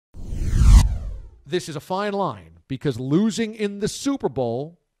this is a fine line because losing in the Super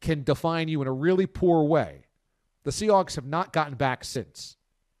Bowl can define you in a really poor way. The Seahawks have not gotten back since.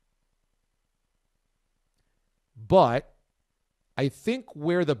 But I think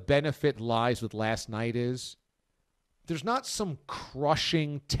where the benefit lies with last night is there's not some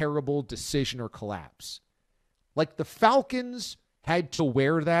crushing, terrible decision or collapse. Like the Falcons had to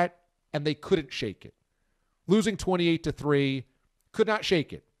wear that, and they couldn't shake it. Losing 28-3, could not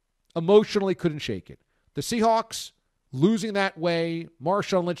shake it. Emotionally couldn't shake it. The Seahawks losing that way,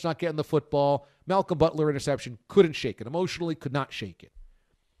 Marshawn Lynch not getting the football, Malcolm Butler interception, couldn't shake it. Emotionally could not shake it.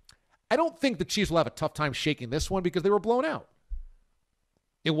 I don't think the Chiefs will have a tough time shaking this one because they were blown out.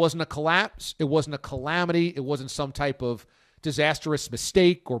 It wasn't a collapse. It wasn't a calamity. It wasn't some type of disastrous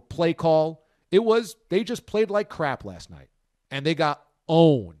mistake or play call. It was, they just played like crap last night, and they got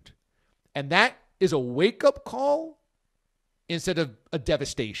owned. And that is a wake-up call instead of a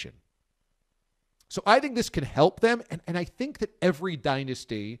devastation. So I think this can help them, and I think that every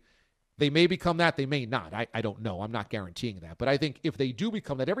dynasty, they may become that, they may not. I don't know. I'm not guaranteeing that. But I think if they do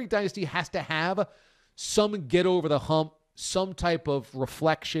become that, every dynasty has to have some get over the hump, some type of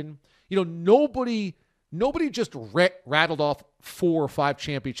reflection. You know, nobody just rattled off 4 or 5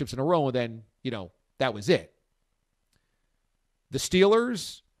 championships in a row and then, you know, that was it. The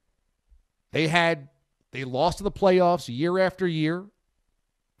Steelers, they lost in the playoffs year after year.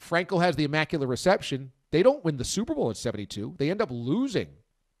 Franco has the immaculate reception. They don't win the Super Bowl in 72. They end up losing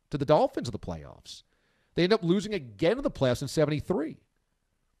to the Dolphins in the playoffs. They end up losing again in the playoffs in 73.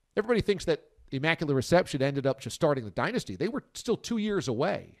 Everybody thinks that immaculate reception ended up just starting the dynasty. They were still 2 years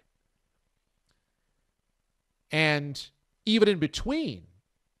away. And even in between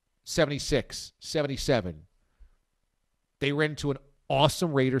 76, 77, they ran into an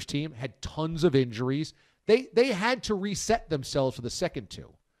awesome Raiders team, had tons of injuries. They had to reset themselves for the second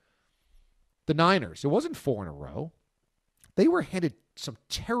 2. The Niners, it wasn't 4 in a row. They were handed some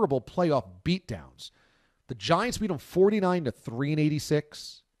terrible playoff beatdowns. The Giants beat them 49-3 in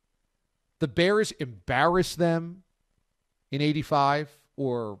 86. The Bears embarrassed them in 85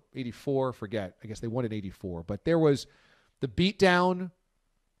 or 84, forget. I guess they won in 84. But there was the beatdown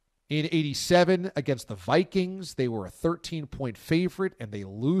in 87 against the Vikings. They were a 13-point favorite, and they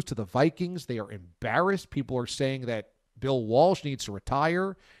lose to the Vikings. They are embarrassed. People are saying that Bill Walsh needs to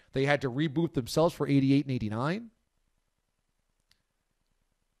retire. They had to reboot themselves for 88 and 89.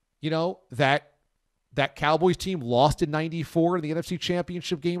 You know, that Cowboys team lost in 94 in the NFC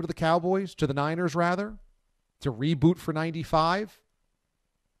Championship game to the Cowboys, to the Niners rather, to reboot for 95.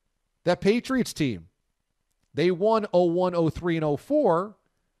 That Patriots team, they won 01, 03, and 04.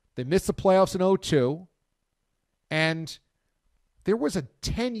 They missed the playoffs in 02. And there was a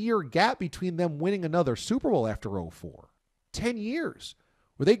 10-year gap between them winning another Super Bowl after 04. 10 years.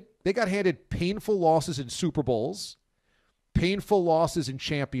 Where they got handed painful losses in Super Bowls, painful losses in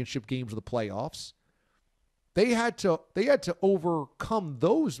championship games of the playoffs. They had to overcome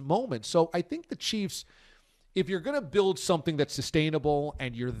those moments. So I think the Chiefs, if you're going to build something that's sustainable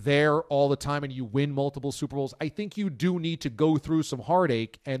and you're there all the time and you win multiple Super Bowls, I think you do need to go through some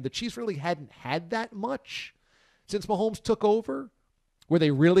heartache. And the Chiefs really hadn't had that much since Mahomes took over, where they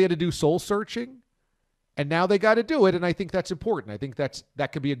really had to do soul searching. And now they got to do it, and I think that's important. I think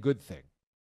that could be a good thing.